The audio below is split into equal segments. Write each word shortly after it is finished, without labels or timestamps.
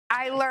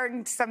I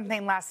learned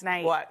something last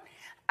night. What?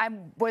 I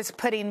was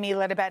putting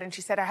Mila to bed, and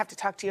she said, I have to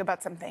talk to you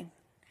about something.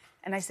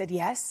 And I said,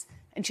 yes.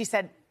 And she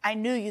said, I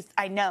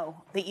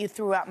know that you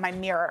threw out my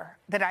mirror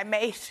that I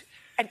made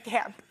at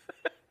camp.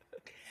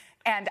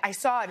 And I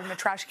saw it in the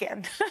trash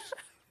can.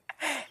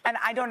 And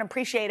I don't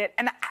appreciate it.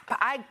 And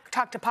I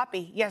talked to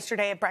Poppy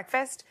yesterday at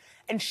breakfast,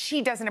 and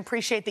she doesn't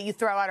appreciate that you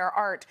throw out our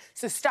art.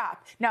 So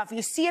stop. Now, if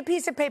you see a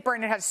piece of paper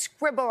and it has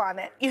scribble on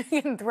it, you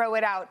can throw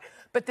it out.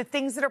 But the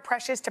things that are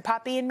precious to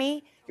Poppy and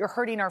me, you're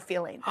hurting our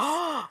feelings.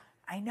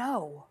 I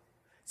know.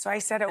 So I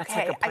said,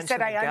 okay. Like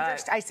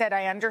I said,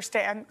 I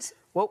understand.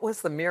 What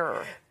was the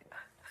mirror?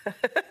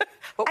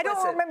 I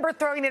don't remember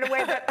throwing it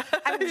away, but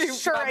I'm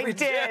sure I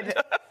did.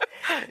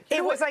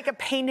 It was like a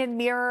painted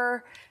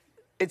mirror.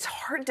 It's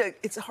hard to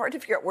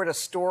figure out where to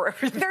store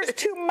everything. There's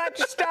too much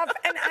stuff,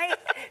 and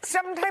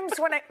sometimes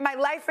when my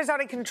life is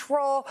out of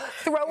control,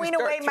 throwing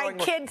away my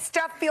kids'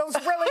 stuff feels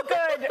really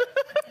good.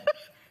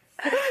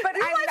 But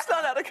your life's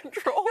not out of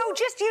control. No,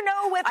 just,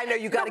 I know,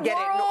 you got to get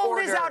it in order. The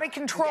world is out of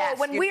control. Yes,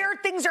 when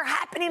weird things are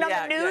happening on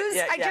the news,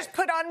 I just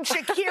put on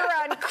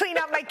Shakira and clean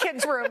out my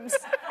kids' rooms.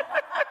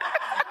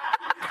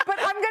 But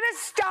I'm going to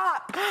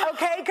stop,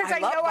 okay? Because I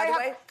know I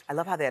have... I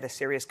love how they had a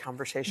serious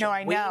conversation. No,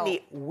 I know.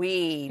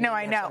 No,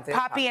 I know.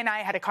 Poppy and I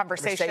had a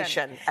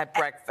conversation. At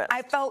breakfast.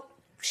 I felt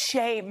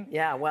shame.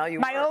 Yeah, well,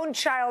 My own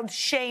child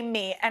shamed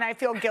me, and I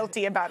feel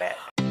guilty about it.